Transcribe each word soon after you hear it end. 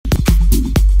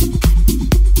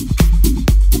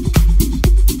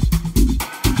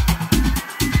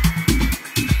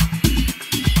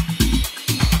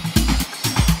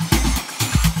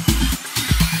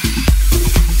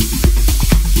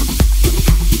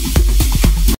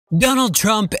Donald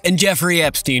Trump and Jeffrey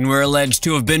Epstein were alleged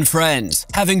to have been friends,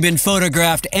 having been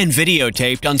photographed and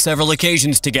videotaped on several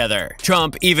occasions together.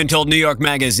 Trump even told New York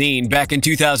Magazine back in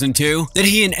 2002 that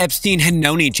he and Epstein had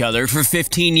known each other for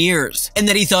 15 years, and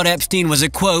that he thought Epstein was a,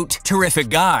 quote, terrific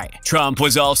guy. Trump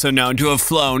was also known to have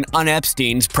flown on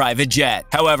Epstein's private jet.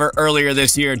 However, earlier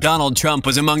this year, Donald Trump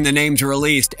was among the names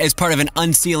released as part of an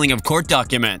unsealing of court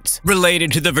documents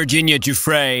related to the Virginia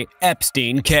Jeffrey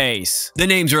Epstein case. The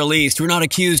names released were not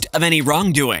accused of any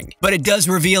wrongdoing, but it does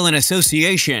reveal an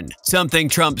association, something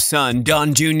Trump's son,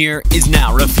 Don Jr., is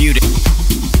now refuting.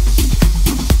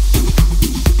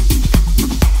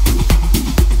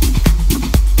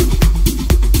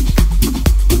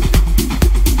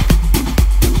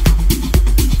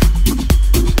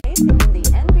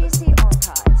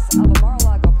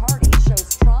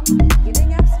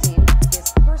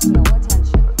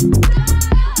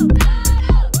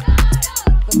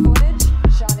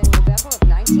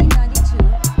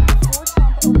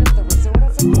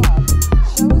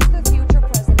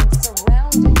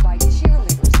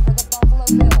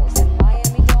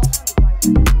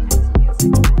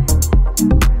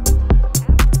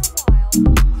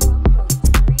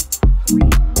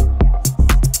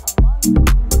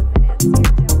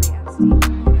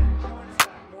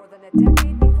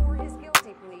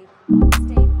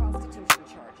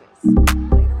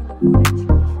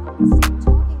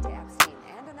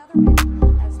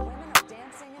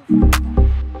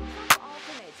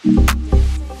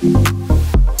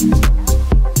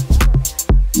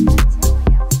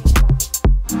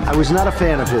 I was not a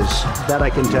fan of his, that I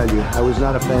can tell you. I was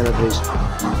not a fan of his.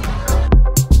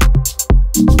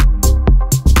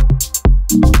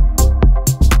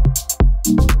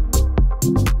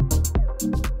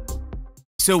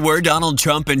 So were Donald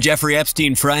Trump and Jeffrey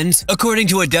Epstein friends? According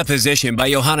to a deposition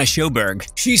by Johanna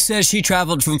Schoberg, she says she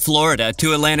traveled from Florida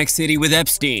to Atlantic City with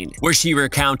Epstein, where she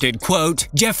recounted, quote,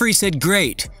 Jeffrey said,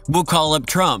 great, we'll call up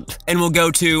Trump, and we'll go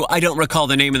to, I don't recall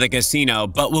the name of the casino,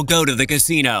 but we'll go to the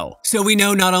casino. So we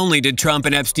know not only did Trump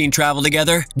and Epstein travel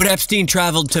together, but Epstein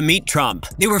traveled to meet Trump.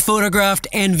 They were photographed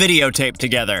and videotaped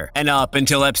together, and up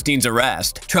until Epstein's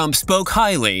arrest, Trump spoke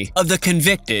highly of the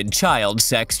convicted child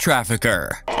sex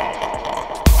trafficker.